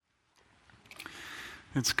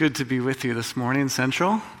It's good to be with you this morning,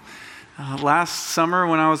 Central. Last summer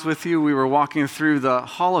when I was with you, we were walking through the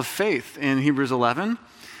Hall of Faith in Hebrews 11,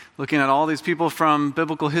 looking at all these people from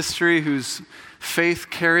biblical history whose faith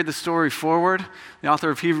carried the story forward. The author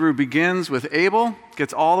of Hebrew begins with Abel,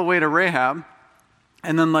 gets all the way to Rahab,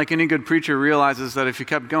 and then like any good preacher realizes that if he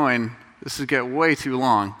kept going, this would get way too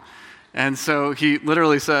long. And so he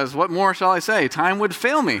literally says, "What more shall I say? Time would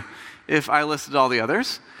fail me if I listed all the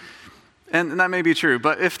others." And that may be true,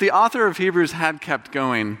 but if the author of Hebrews had kept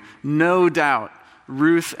going, no doubt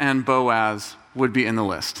Ruth and Boaz would be in the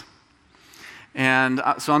list. And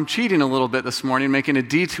so I'm cheating a little bit this morning, making a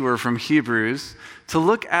detour from Hebrews to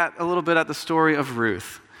look at a little bit at the story of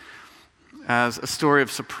Ruth as a story of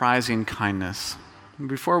surprising kindness. And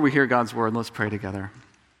before we hear God's word, let's pray together.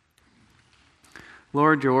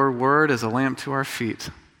 Lord, your word is a lamp to our feet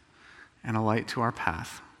and a light to our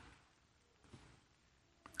path.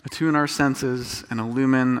 Attune our senses and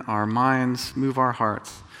illumine our minds, move our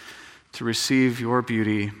hearts to receive your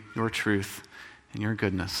beauty, your truth, and your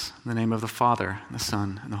goodness. In the name of the Father, and the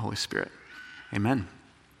Son, and the Holy Spirit. Amen.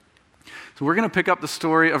 So we're going to pick up the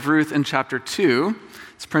story of Ruth in chapter 2.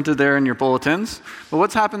 It's printed there in your bulletins. But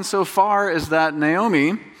what's happened so far is that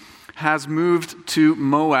Naomi has moved to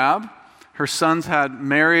Moab. Her sons had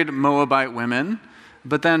married Moabite women,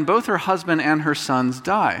 but then both her husband and her sons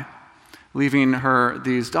die, leaving her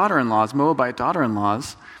these daughter-in-laws, Moabite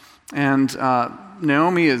daughter-in-laws. And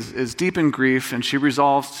Naomi is deep in grief, and she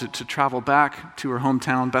resolves to travel back to her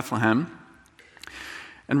hometown, Bethlehem.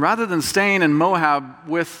 And rather than staying in Moab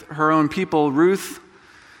with her own people, Ruth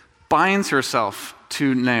binds herself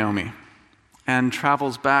to Naomi and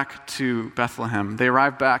travels back to Bethlehem. They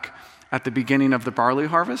arrive back at the beginning of the barley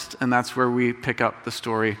harvest, and that's where we pick up the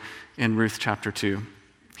story in Ruth chapter 2.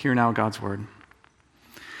 Hear now God's word.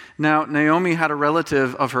 Now, Naomi had a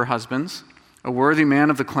relative of her husband's, a worthy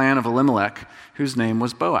man of the clan of Elimelech, whose name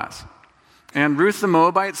was Boaz. And Ruth the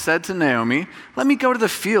Moabite said to Naomi, "Let me go to the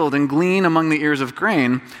field and glean among the ears of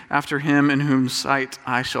grain after him in whose sight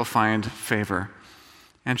I shall find favor."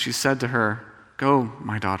 And she said to her, "Go,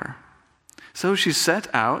 my daughter." So she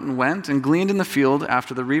set out and went and gleaned in the field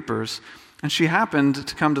after the reapers. And she happened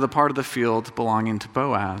to come to the part of the field belonging to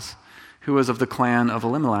Boaz, who was of the clan of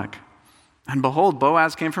Elimelech. And behold,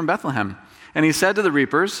 Boaz came from Bethlehem, and he said to the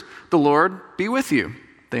reapers, "The Lord be with you."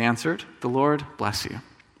 They answered, "The Lord bless you."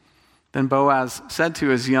 Then Boaz said to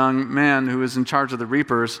his young man who was in charge of the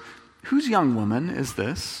reapers, "Whose young woman is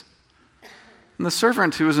this?" And the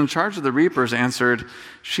servant who was in charge of the reapers answered,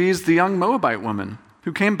 "She's the young Moabite woman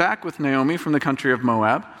who came back with Naomi from the country of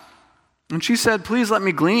Moab. And she said, 'Please let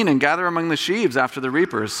me glean and gather among the sheaves after the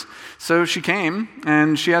reapers.' So she came,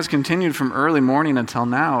 and she has continued from early morning until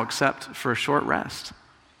now, except for a short rest."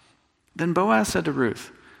 Then Boaz said to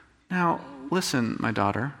Ruth, "Now listen, my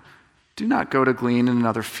daughter, do not go to glean in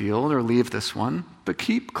another field or leave this one, but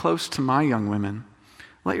keep close to my young women.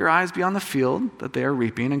 Let your eyes be on the field that they are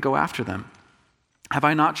reaping and go after them. Have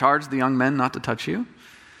I not charged the young men not to touch you?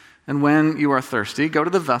 And when you are thirsty, go to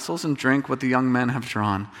the vessels and drink what the young men have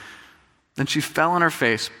drawn." Then she fell on her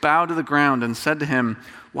face, bowed to the ground, and said to him,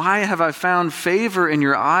 "Why have I found favor in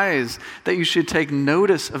your eyes that you should take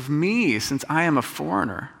notice of me, since I am a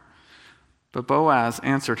foreigner?" But Boaz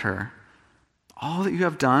answered her, "All that you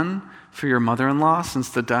have done for your mother-in-law since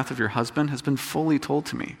the death of your husband has been fully told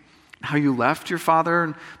to me. How you left your father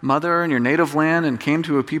and mother and your native land and came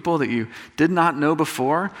to a people that you did not know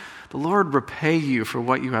before. The Lord repay you for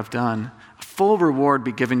what you have done. A full reward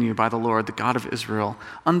be given you by the Lord, the God of Israel,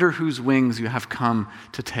 under whose wings you have come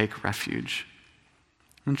to take refuge."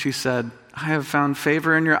 And she said, "I have found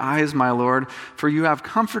favor in your eyes, my Lord, for you have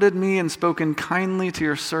comforted me and spoken kindly to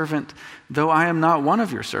your servant, though I am not one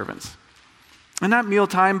of your servants." And at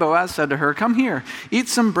mealtime, Boaz said to her, "Come here, eat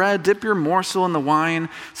some bread, dip your morsel in the wine."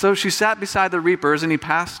 So she sat beside the reapers, and he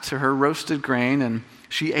passed to her roasted grain, and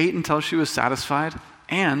she ate until she was satisfied,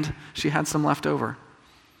 and she had some left over.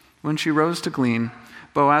 When she rose to glean,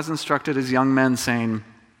 Boaz instructed his young men, saying,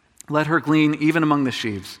 "Let her glean even among the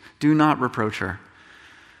sheaves. Do not reproach her.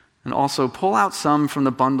 And also pull out some from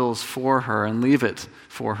the bundles for her and leave it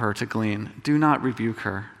for her to glean. Do not rebuke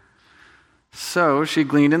her." So she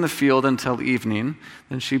gleaned in the field until evening.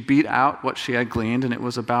 Then she beat out what she had gleaned, and it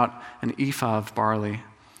was about an ephah of barley.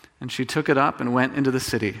 And she took it up and went into the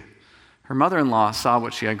city. Her mother-in-law saw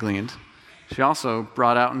what she had gleaned. She also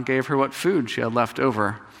brought out and gave her what food she had left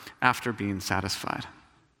over after being satisfied.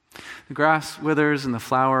 The grass withers and the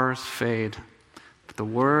flowers fade, but the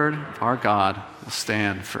word of our God will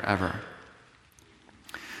stand forever.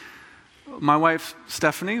 My wife,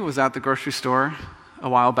 Stephanie, was at the grocery store a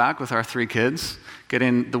while back with our 3 kids,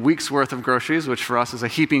 getting the week's worth of groceries, which for us is a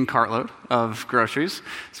heaping cartload of groceries.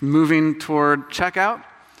 Is moving toward checkout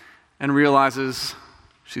and realizes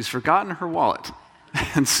she's forgotten her wallet.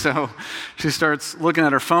 And so she starts looking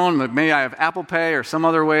at her phone, like, maybe I have Apple Pay or some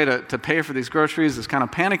other way to pay for these groceries, is kind of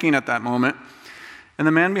panicking at that moment. And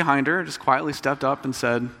the man behind her just quietly stepped up and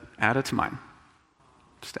said, add it to mine.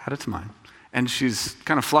 Just add it to mine. And she's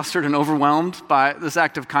kind of flustered and overwhelmed by this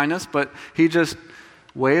act of kindness, but he just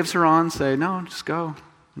waves her on, say, no, just go.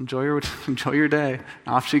 Enjoy your day. And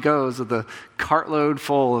off she goes with the cartload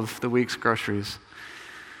full of the week's groceries.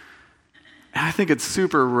 And I think it's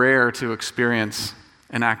super rare to experience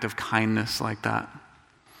an act of kindness like that.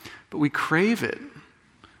 But we crave it.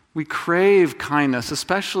 We crave kindness,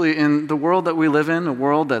 especially in the world that we live in, a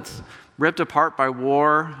world that's ripped apart by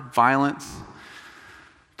war, violence,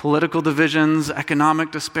 political divisions,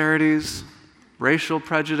 economic disparities, racial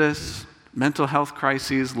prejudice, mental health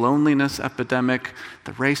crises, loneliness epidemic,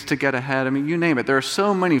 the race to get ahead. I mean, you name it. There are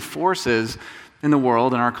so many forces in the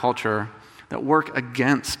world, in our culture, that work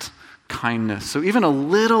against kindness. So even a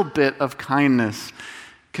little bit of kindness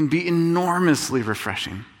can be enormously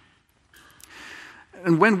refreshing.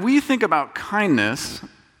 And when we think about kindness,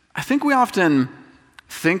 I think we often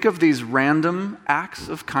think of these random acts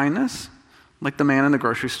of kindness, like the man in the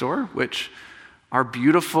grocery store, which are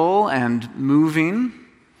beautiful and moving.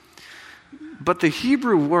 But the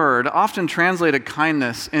Hebrew word, often translated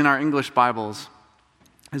kindness in our English Bibles,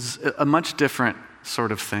 is a much different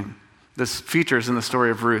sort of thing. This features in the story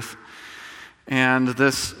of Ruth. And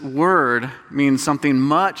this word means something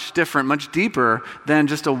much different, much deeper than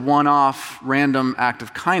just a one-off random act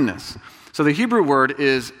of kindness. So the Hebrew word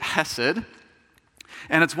is hesed,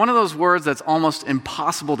 and it's one of those words that's almost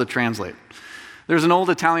impossible to translate. There's an old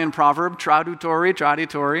Italian proverb, tradutori,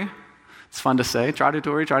 traditori. It's fun to say,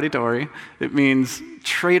 tradutori, traditori. It means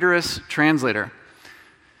traitorous translator.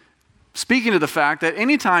 Speaking to the fact that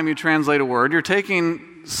anytime you translate a word, you're taking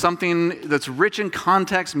something that's rich in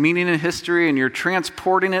context, meaning, and history, and you're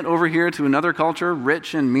transporting it over here to another culture,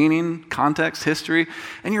 rich in meaning, context, history,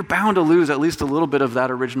 and you're bound to lose at least a little bit of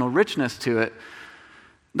that original richness to it.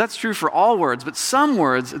 That's true for all words, but some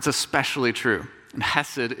words, it's especially true. And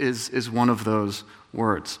hesed is one of those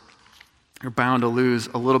words. You're bound to lose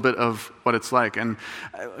a little bit of what it's like. And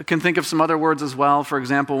I can think of some other words as well. For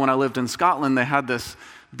example, when I lived in Scotland, they had this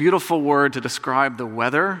beautiful word to describe the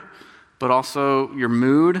weather, but also your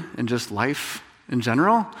mood and just life in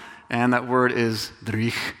general. And that word is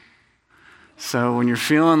dreich. So when you're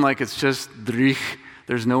feeling like it's just dreich,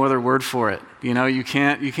 there's no other word for it. You know, you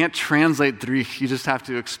can't translate dreich. You just have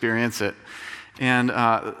to experience it. And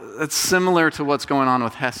that's similar to what's going on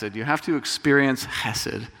with hesed. You have to experience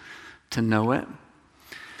hesed to know it.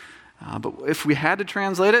 But if we had to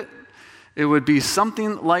translate it, it would be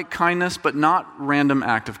something like kindness, but not random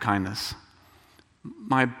act of kindness.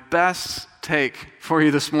 My best take for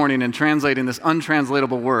you this morning in translating this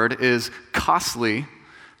untranslatable word is costly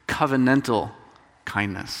covenantal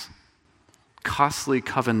kindness. Costly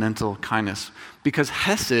covenantal kindness. Because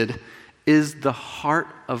hesed is the heart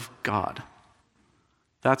of God.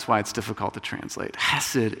 That's why it's difficult to translate.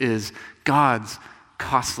 Hesed is God's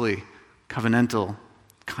costly covenantal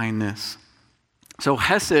kindness. So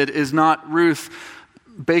hesed is not Ruth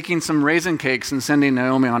baking some raisin cakes and sending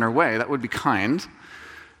Naomi on her way. That would be kind.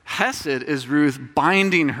 Hesed is Ruth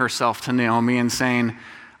binding herself to Naomi and saying,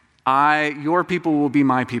 your people will be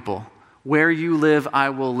my people. Where you live,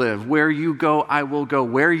 I will live. Where you go, I will go.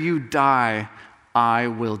 Where you die, I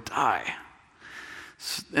will die.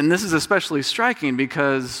 And this is especially striking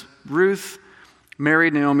because Ruth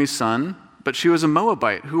married Naomi's son, but she was a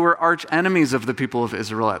Moabite who were arch enemies of the people of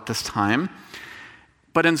Israel at this time.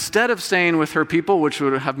 But instead of staying with her people, which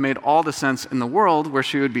would have made all the sense in the world, where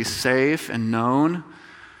she would be safe and known,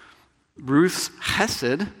 Ruth's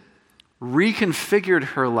hesed reconfigured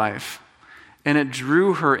her life, and it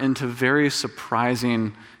drew her into very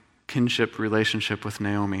surprising kinship relationship with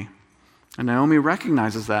Naomi. And Naomi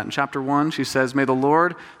recognizes that. In chapter 1, she says, "May the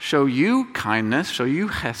Lord show you kindness, show you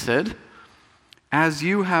hesed, as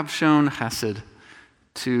you have shown hesed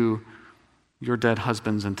to your dead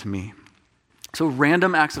husbands and to me." So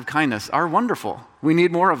random acts of kindness are wonderful. We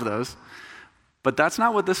need more of those. But that's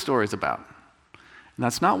not what this story is about. And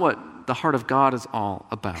that's not what the heart of God is all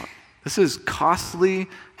about. This is costly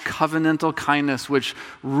covenantal kindness, which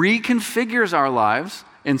reconfigures our lives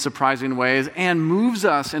in surprising ways and moves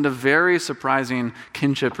us into very surprising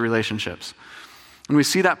kinship relationships. And we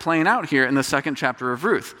see that playing out here in the second chapter of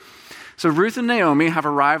Ruth. So Ruth and Naomi have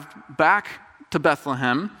arrived back to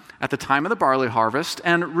Bethlehem at the time of the barley harvest,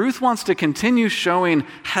 and Ruth wants to continue showing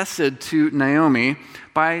hesed to Naomi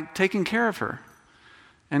by taking care of her.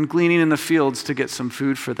 and gleaning in the fields to get some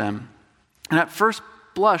food for them. And at first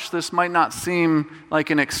blush, this might not seem like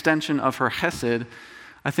an extension of her chesed,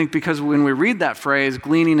 I think, because when we read that phrase,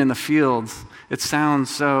 gleaning in the fields, it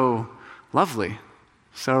sounds so lovely,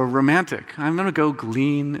 so romantic. I'm going to go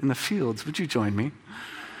glean in the fields. Would you join me?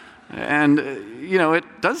 And,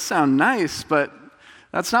 it does sound nice, but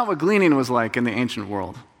that's not what gleaning was like in the ancient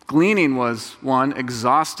world. Gleaning was, one,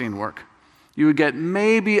 exhausting work. You would get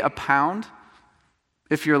maybe a pound,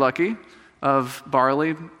 if you're lucky, of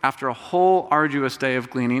barley after a whole arduous day of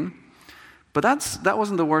gleaning. But that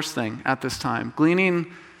wasn't the worst thing at this time.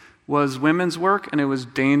 Gleaning was women's work, and it was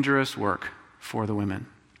dangerous work for the women.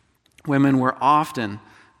 Women were often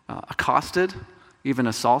accosted, even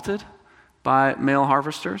assaulted by male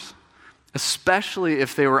harvesters, especially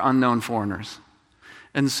if they were unknown foreigners.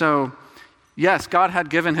 And so, yes, God had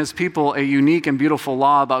given his people a unique and beautiful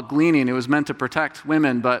law about gleaning. It was meant to protect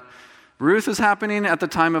women, but Ruth is happening at the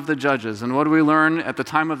time of the judges. And what do we learn at the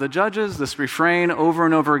time of the judges? This refrain over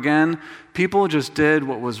and over again. People just did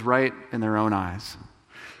what was right in their own eyes.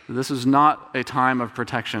 This was not a time of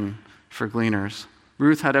protection for gleaners.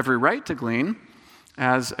 Ruth had every right to glean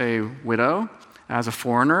as a widow, as a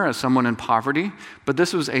foreigner, as someone in poverty, but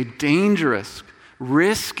this was a dangerous,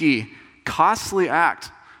 risky, costly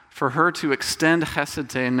act for her to extend chesed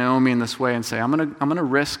to Naomi in this way and say, I'm gonna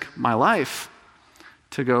risk my life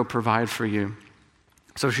to go provide for you.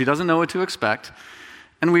 So she doesn't know what to expect.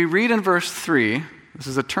 And we read in verse 3, this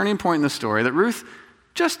is a turning point in the story, that Ruth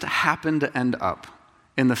just happened to end up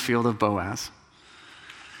in the field of Boaz.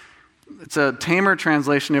 It's a tamer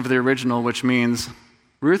translation of the original, which means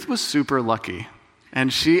Ruth was super lucky,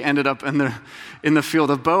 and she ended up in the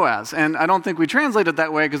field of Boaz. And I don't think we translate it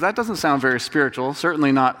that way because that doesn't sound very spiritual,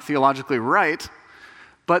 certainly not theologically right,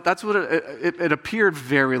 but that's what it appeared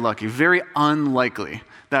very lucky, very unlikely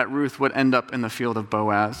that Ruth would end up in the field of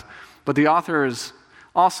Boaz. But the author is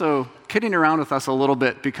also kidding around with us a little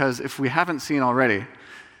bit because if we haven't seen already,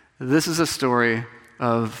 this is a story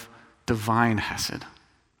of divine chesed.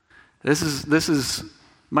 This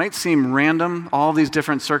might seem random, all these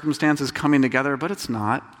different circumstances coming together, but it's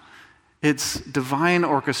not. It's divine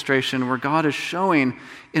orchestration where God is showing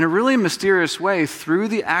in a really mysterious way through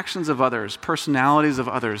the actions of others, personalities of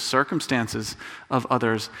others, circumstances of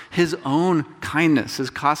others, his own kindness, his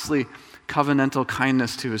costly covenantal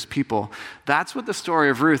kindness to his people. That's what the story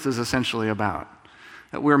of Ruth is essentially about.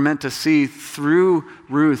 That we're meant to see through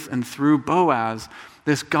Ruth and through Boaz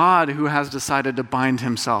this God who has decided to bind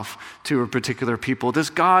himself to a particular people, this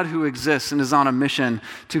God who exists and is on a mission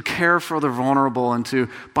to care for the vulnerable and to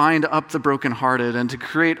bind up the brokenhearted and to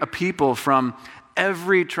create a people from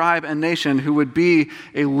every tribe and nation who would be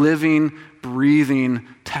a living, breathing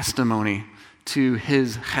testimony to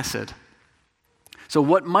his chesed. So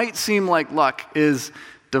what might seem like luck is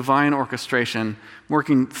divine orchestration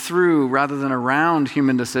working through rather than around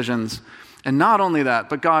human decisions. And not only that,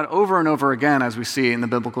 but God over and over again, as we see in the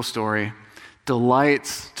biblical story,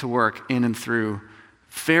 delights to work in and through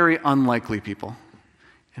very unlikely people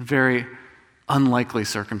in very unlikely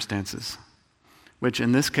circumstances, which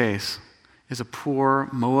in this case is a poor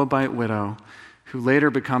Moabite widow who later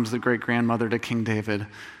becomes the great-grandmother to King David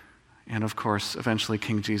and, of course, eventually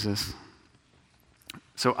King Jesus.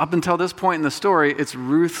 So up until this point in the story, it's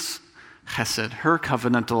Ruth's chesed, her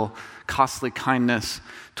covenantal, costly kindness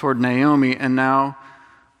toward Naomi, and now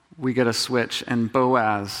we get a switch, and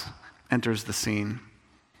Boaz enters the scene.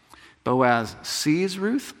 Boaz sees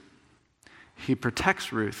Ruth, he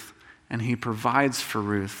protects Ruth, and he provides for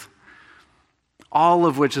Ruth, all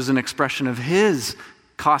of which is an expression of his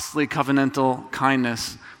costly covenantal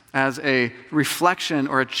kindness as a reflection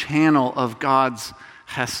or a channel of God's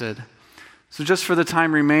chesed. So just for the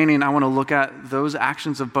time remaining, I want to look at those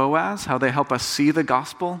actions of Boaz, how they help us see the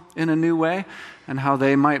gospel in a new way, and how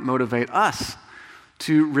they might motivate us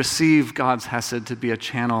to receive God's chesed, to be a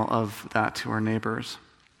channel of that to our neighbors.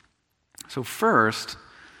 So first,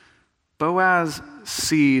 Boaz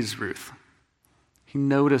sees Ruth. He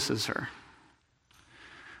notices her,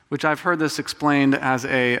 which I've heard this explained as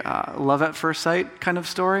a love at first sight kind of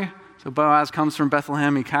story. So Boaz comes from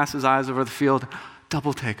Bethlehem, he casts his eyes over the field,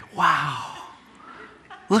 double take, wow.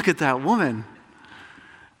 Look at that woman.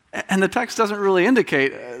 And the text doesn't really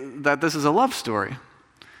indicate that this is a love story.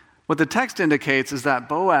 What the text indicates is that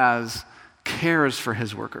Boaz cares for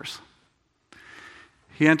his workers.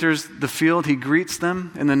 He enters the field, he greets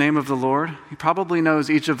them in the name of the Lord. He probably knows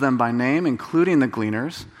each of them by name, including the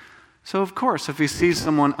gleaners. So of course, if he sees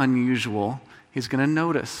someone unusual, he's going to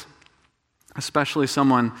notice, especially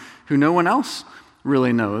someone who no one else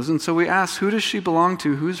really knows. And so we ask, who does she belong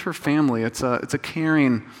to? Who's her family? It's a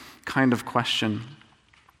caring kind of question.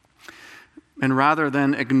 And rather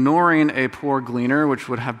than ignoring a poor gleaner, which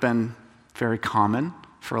would have been very common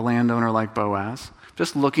for a landowner like Boaz,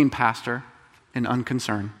 just looking past her in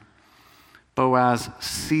unconcern, Boaz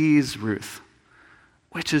sees Ruth,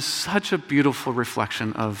 which is such a beautiful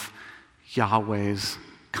reflection of Yahweh's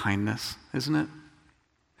kindness, isn't it?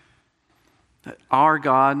 That our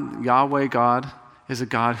God, Yahweh God, is a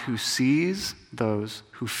God who sees those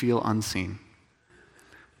who feel unseen.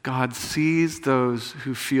 God sees those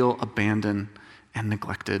who feel abandoned and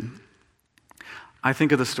neglected. I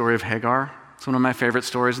think of the story of Hagar. It's one of my favorite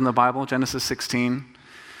stories in the Bible, Genesis 16.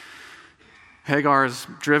 Hagar is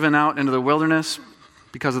driven out into the wilderness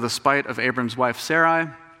because of the spite of Abram's wife Sarai.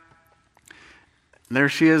 There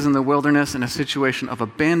she is in the wilderness in a situation of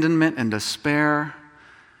abandonment and despair.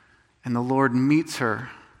 And the Lord meets her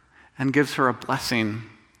and gives her a blessing.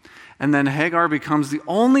 And then Hagar becomes the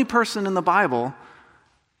only person in the Bible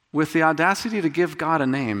with the audacity to give God a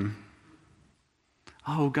name.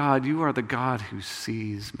 Oh God, you are the God who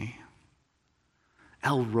sees me.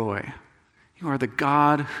 El Roy, you are the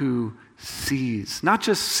God who sees. Not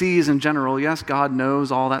just sees in general. Yes, God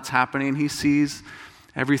knows all that's happening. He sees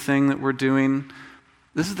everything that we're doing.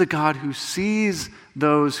 This is the God who sees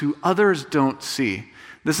those who others don't see.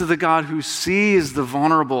 This is the God who sees the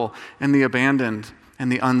vulnerable and the abandoned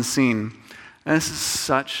and the unseen. And this is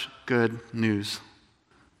such good news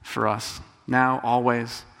for us, now,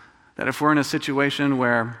 always, that if we're in a situation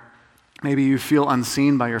where maybe you feel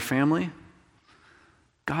unseen by your family,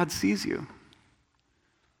 God sees you.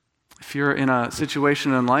 If you're in a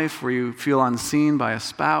situation in life where you feel unseen by a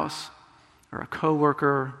spouse or a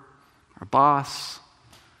coworker or a boss,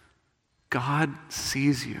 God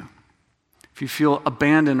sees you. If you feel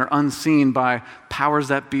abandoned or unseen by powers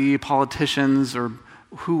that be, politicians, or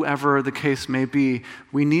whoever the case may be,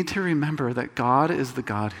 we need to remember that God is the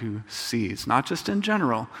God who sees, not just in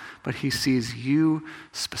general, but he sees you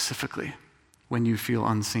specifically when you feel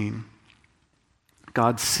unseen.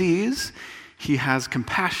 God sees, he has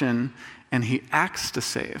compassion, and he acts to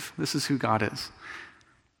save. This is who God is.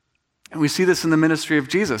 And we see this in the ministry of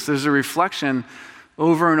Jesus. There's a reflection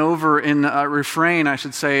over and over in a refrain, I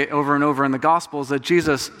should say, over and over in the Gospels, that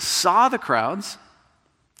Jesus saw the crowds,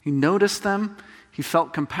 he noticed them, he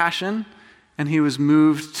felt compassion, and he was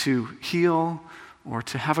moved to heal or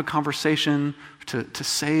to have a conversation, to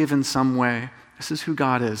save in some way. This is who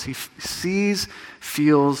God is. He sees,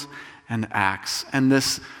 feels, and acts. And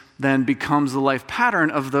this then becomes the life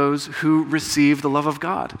pattern of those who receive the love of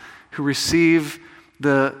God, who receive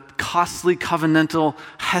the costly covenantal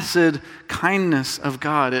hesed kindness of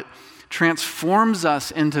God. It transforms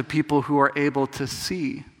us into people who are able to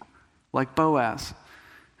see, like Boaz,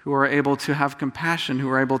 who are able to have compassion, who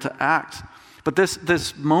are able to act. But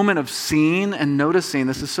this moment of seeing and noticing,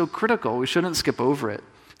 this is so critical. We shouldn't skip over it.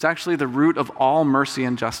 It's actually the root of all mercy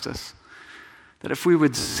and justice. That if we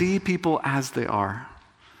would see people as they are,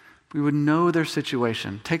 we would know their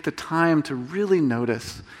situation, take the time to really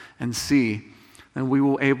notice and see, then we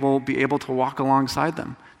will be able to walk alongside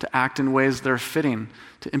them, to act in ways that are fitting,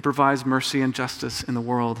 to improvise mercy and justice in the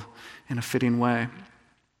world in a fitting way.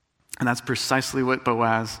 And that's precisely what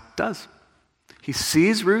Boaz does. He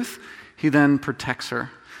sees Ruth, he then protects her.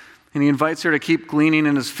 And he invites her to keep gleaning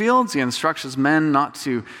in his fields. He instructs his men not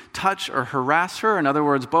to touch or harass her. In other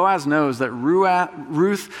words, Boaz knows that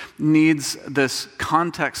Ruth needs this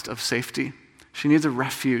context of safety. She needs a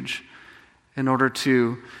refuge in order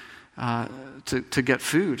to get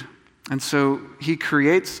food. And so he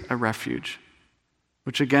creates a refuge,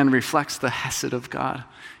 which again reflects the hesed of God.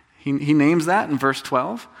 He names that in verse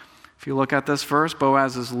 12. If you look at this verse,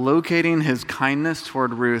 Boaz is locating his kindness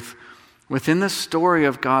toward Ruth within the story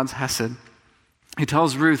of God's hesed. He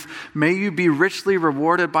tells Ruth, "May you be richly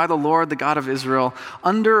rewarded by the Lord, the God of Israel,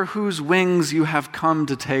 under whose wings you have come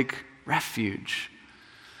to take refuge."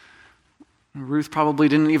 Ruth probably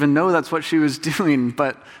didn't even know that's what she was doing,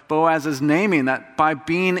 but Boaz is naming that by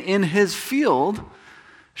being in his field,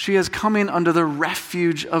 she is coming under the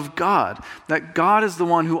refuge of God. That God is the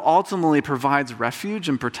one who ultimately provides refuge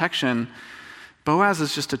and protection. Boaz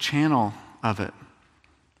is just a channel of it.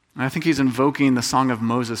 And I think he's invoking the Song of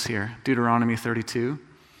Moses here, Deuteronomy 32,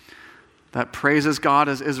 that praises God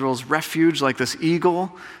as Israel's refuge, like this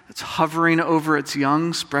eagle that's hovering over its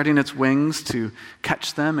young, spreading its wings to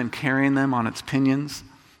catch them and carrying them on its pinions.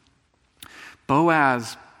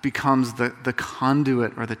 Boaz becomes the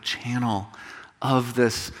conduit or the channel of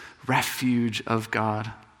this refuge of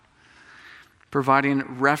God.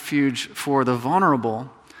 Providing refuge for the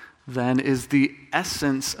vulnerable, then, is the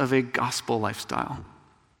essence of a gospel lifestyle.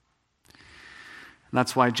 And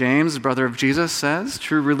that's why James, the brother of Jesus, says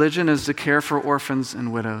true religion is to care for orphans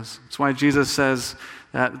and widows. That's why Jesus says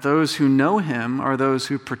that those who know him are those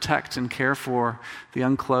who protect and care for the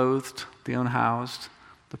unclothed, the unhoused,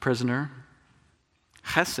 the prisoner.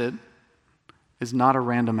 Chesed is not a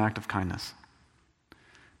random act of kindness.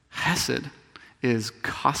 Chesed is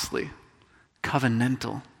costly,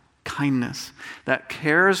 covenantal kindness that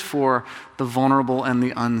cares for the vulnerable and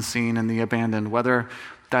the unseen and the abandoned, whether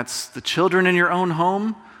that's the children in your own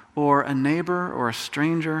home or a neighbor or a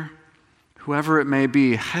stranger, whoever it may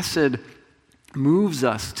be. Chesed moves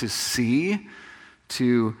us to see,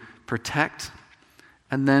 to protect,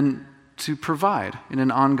 and then to provide in an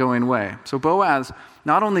ongoing way. So Boaz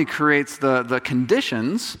not only creates the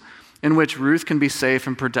conditions in which Ruth can be safe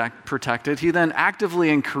and protected, he then actively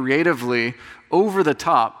and creatively, over the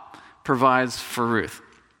top, provides for Ruth.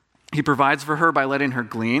 He provides for her by letting her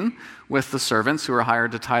glean with the servants who are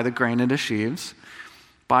hired to tie the grain into sheaves,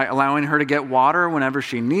 by allowing her to get water whenever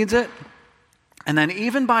she needs it, and then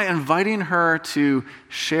even by inviting her to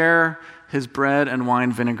share his bread and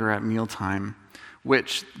wine vinegar at mealtime,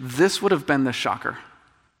 which this would have been the shocker.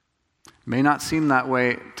 May not seem that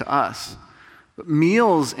way to us, but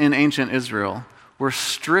meals in ancient Israel were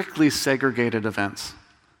strictly segregated events.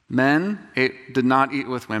 Men did not eat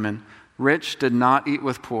with women. Rich did not eat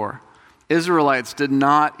with poor. Israelites did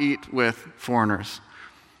not eat with foreigners.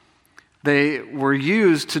 They were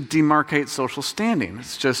used to demarcate social standing.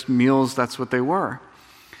 It's just meals, that's what they were.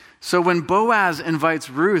 So when Boaz invites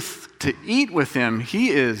Ruth to eat with him,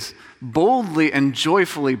 he is boldly and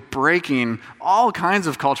joyfully breaking all kinds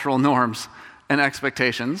of cultural norms and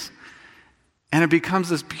expectations. And it becomes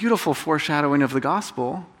this beautiful foreshadowing of the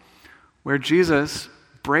gospel where Jesus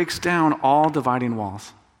breaks down all dividing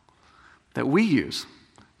walls that we use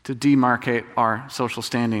to demarcate our social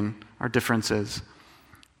standing, our differences.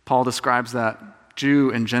 Paul describes that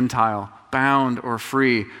Jew and Gentile, bound or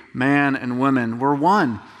free, man and woman, we're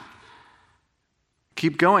one.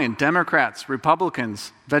 Keep going. Democrats,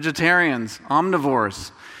 Republicans, vegetarians,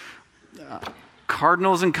 omnivores,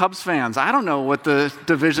 Cardinals and Cubs fans. I don't know what the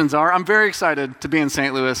divisions are. I'm very excited to be in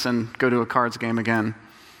St. Louis and go to a Cards game again.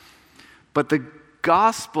 But the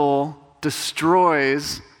gospel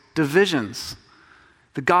destroys divisions.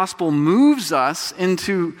 The gospel moves us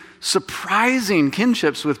into surprising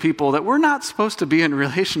kinships with people that we're not supposed to be in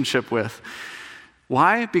relationship with.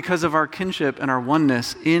 Why? Because of our kinship and our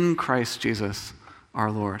oneness in Christ Jesus,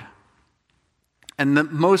 our Lord. And the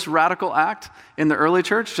most radical act in the early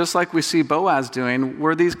church, just like we see Boaz doing,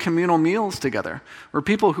 were these communal meals together, where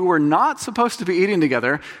people who were not supposed to be eating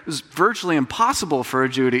together, it was virtually impossible for a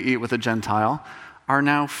Jew to eat with a Gentile, are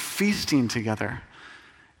now feasting together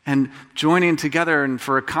and joining together and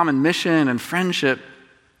for a common mission and friendship.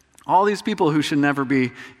 All these people who should never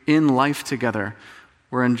be in life together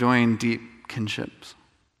were enjoying deep kinships.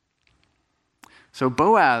 So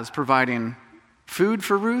Boaz providing food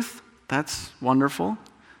for Ruth, that's wonderful. In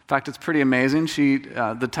fact, it's pretty amazing.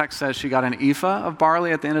 The text says she got an ephah of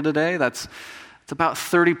barley at the end of the day. It's about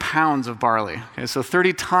 30 pounds of barley. Okay, so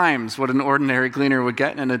 30 times what an ordinary gleaner would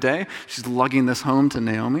get in a day. She's lugging this home to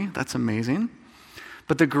Naomi. That's amazing.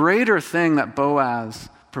 But the greater thing that Boaz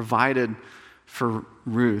provided for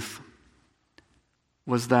Ruth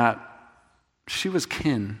was that she was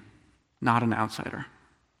kin, not an outsider.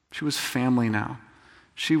 She was family now.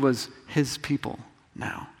 She was his people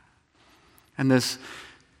now. And this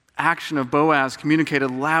action of Boaz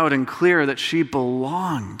communicated loud and clear that she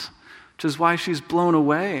belonged, which is why she's blown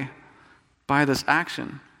away by this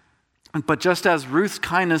action. But just as Ruth's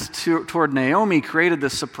kindness toward Naomi created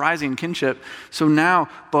this surprising kinship, so now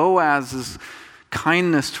Boaz's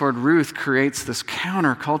kindness toward Ruth creates this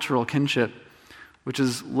countercultural kinship, which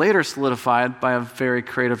is later solidified by a very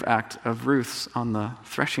creative act of Ruth's on the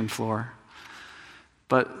threshing floor.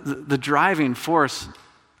 But the driving force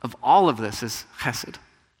of all of this is chesed.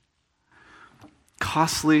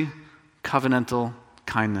 Costly, covenantal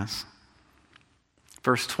kindness.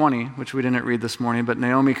 Verse 20, which we didn't read this morning, but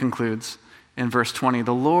Naomi concludes in verse 20,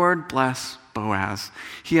 "The Lord bless Boaz.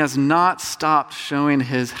 He has not stopped showing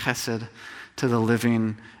his chesed to the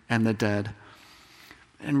living and the dead."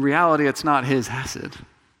 In reality, it's not his chesed.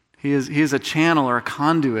 He is a channel or a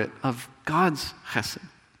conduit of God's chesed.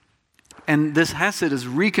 And this chesed is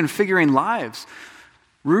reconfiguring lives.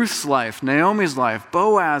 Ruth's life, Naomi's life,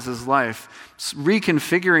 Boaz's life,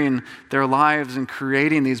 reconfiguring their lives and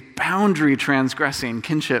creating these boundary transgressing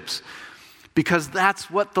kinships, because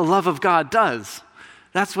that's what the love of God does.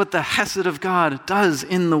 That's what the chesed of God does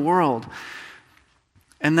in the world.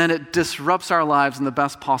 And then it disrupts our lives in the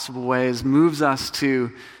best possible ways, moves us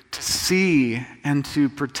to see and to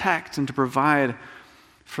protect and to provide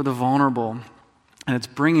for the vulnerable, and it's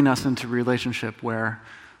bringing us into relationship where,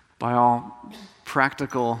 by all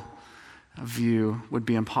practical view, would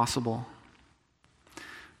be impossible.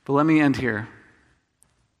 But let me end here.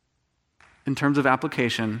 In terms of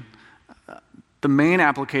application, the main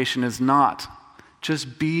application is not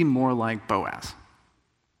just be more like Boaz.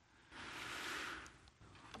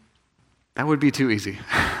 That would be too easy.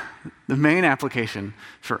 The main application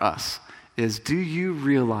for us is, do you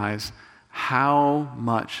realize how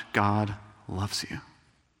much God loves you?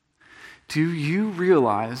 Do you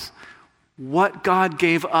realize what God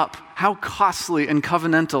gave up, how costly and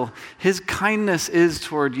covenantal his kindness is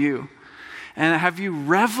toward you? And have you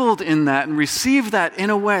reveled in that and received that in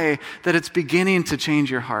a way that it's beginning to change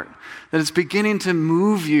your heart? That it's beginning to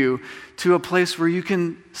move you to a place where you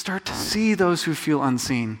can start to see those who feel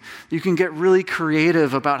unseen. You can get really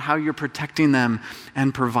creative about how you're protecting them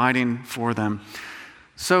and providing for them.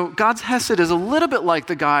 So God's hesed is a little bit like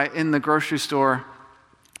the guy in the grocery store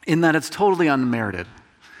in that it's totally unmerited.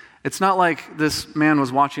 It's not like this man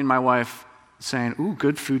was watching my wife saying, ooh,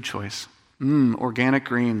 good food choice. Organic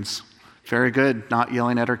greens. Very good, not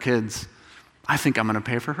yelling at her kids. I think I'm going to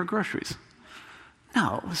pay for her groceries.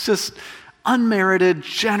 No, it's just unmerited,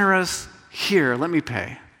 generous, here, let me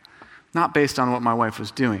pay. Not based on what my wife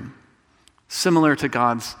was doing. Similar to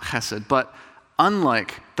God's chesed, but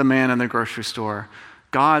unlike the man in the grocery store,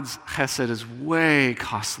 God's chesed is way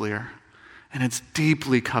costlier, and it's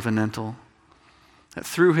deeply covenantal. That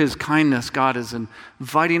through his kindness, God is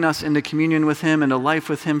inviting us into communion with him and a life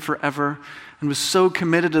with him forever, and was so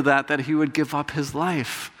committed to that he would give up his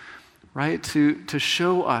life, right, to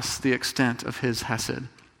show us the extent of his hesed,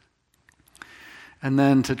 and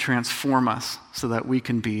then to transform us so that we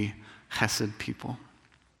can be chesed people.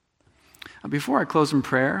 Before I close in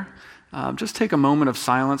prayer, just take a moment of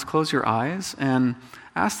silence, close your eyes, and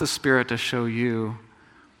ask the Spirit to show you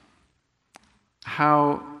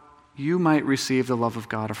how you might receive the love of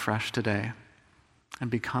God afresh today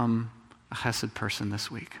and become a chesed person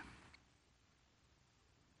this week.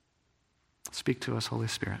 Speak to us, Holy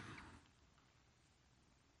Spirit.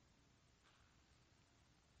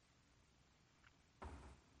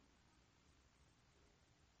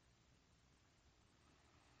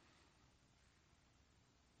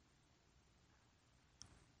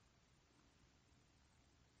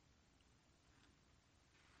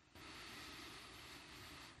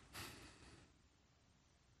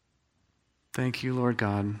 Thank you, Lord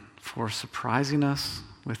God, for surprising us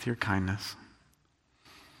with your kindness.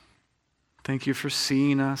 Thank you for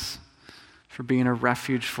seeing us, for being a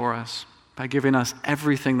refuge for us, by giving us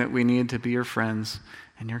everything that we need to be your friends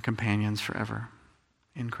and your companions forever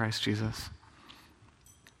in Christ Jesus.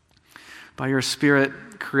 By your Spirit,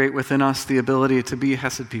 create within us the ability to be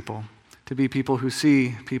Hesed people, to be people who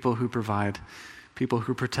see, people who provide, people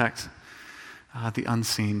who protect the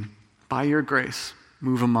unseen. By your grace,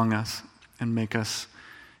 move among us and make us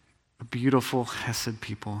a beautiful Hesed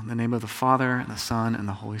people. In the name of the Father, and the Son, and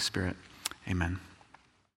the Holy Spirit. Amen.